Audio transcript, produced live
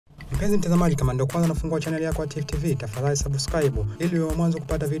Mpenzi mtazamaji, kama ndio kwanza unafungua channel yako ya TV, tafadhali subscribe ili uwe mwanzo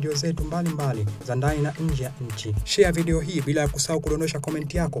kupata video zetu mbalimbali za ndani na nje ya nchi. Share video hii bila kusahau kudondosha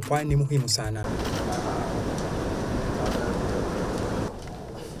comment yako, kwani ni muhimu sana.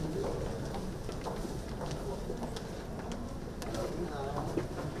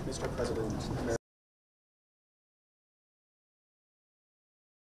 Mr. President.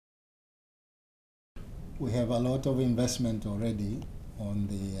 We have a lot of investment already on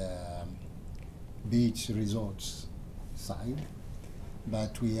the beach resorts side,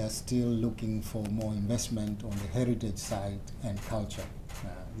 but we are still looking for more investment on the heritage side and culture.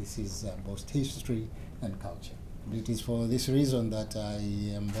 This is both history and culture. It is for this reason that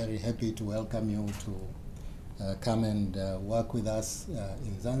I am very happy to welcome you to come and work with us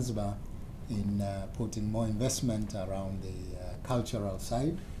in Zanzibar in putting more investment around the cultural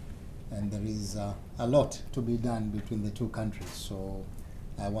side. And there is a lot to be done between the two countries. So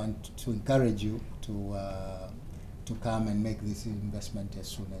I want to encourage you to come and make this investment as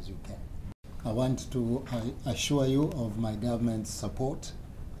soon as you can. I want to assure you of my government's support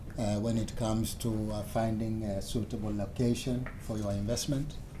when it comes to finding a suitable location for your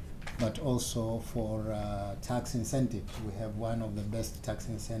investment, but also for tax incentives. We have one of the best tax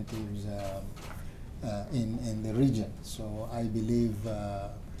incentives in the region. So I believe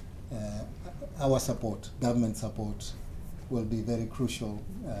our support, government support, will be very crucial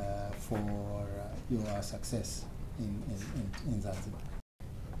for your success in Zanzibar.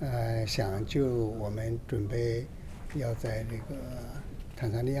 想就我们准备要在这个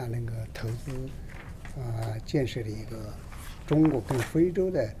坦桑尼亚那个投资建设的一个中国跟非洲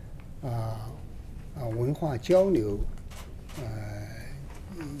的文化交流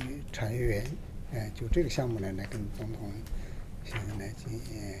产业园，就这个项目呢来跟总统现在来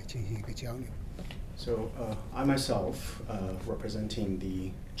进行一个交流。 So I myself, representing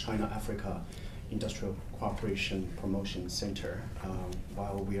the China-Africa Industrial Cooperation Promotion Center,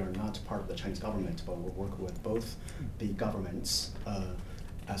 while we are not part of the Chinese government, but we work with both the governments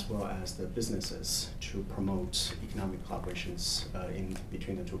as well as the businesses to promote economic collaborations in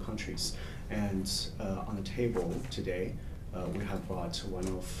between the two countries. And on the table today, we have brought one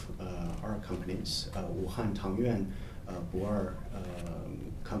of our companies, Wuhan Tangyuan Boer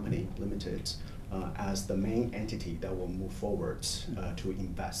Company Limited, as the main entity that will move forward to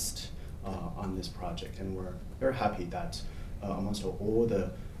invest on this project. And we're very happy that amongst all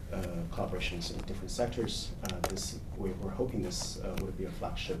the collaborations in different sectors, we're hoping this would be a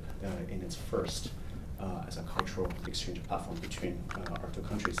flagship in its first as a cultural exchange platform between our two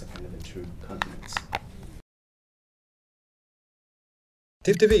countries and the two continents.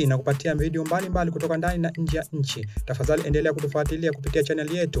 TV inakupatia video mbalimbali kutoka ndani na nje ya nchi. Tafadhali endelea kutufuatilia kupitia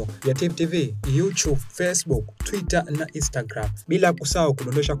channel yetu ya TV, YouTube, Facebook, Twitter na Instagram. Bila kusahau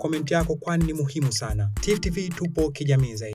kudondosha comment yako, kwani ni muhimu sana. TV tupo kijamii zaidi.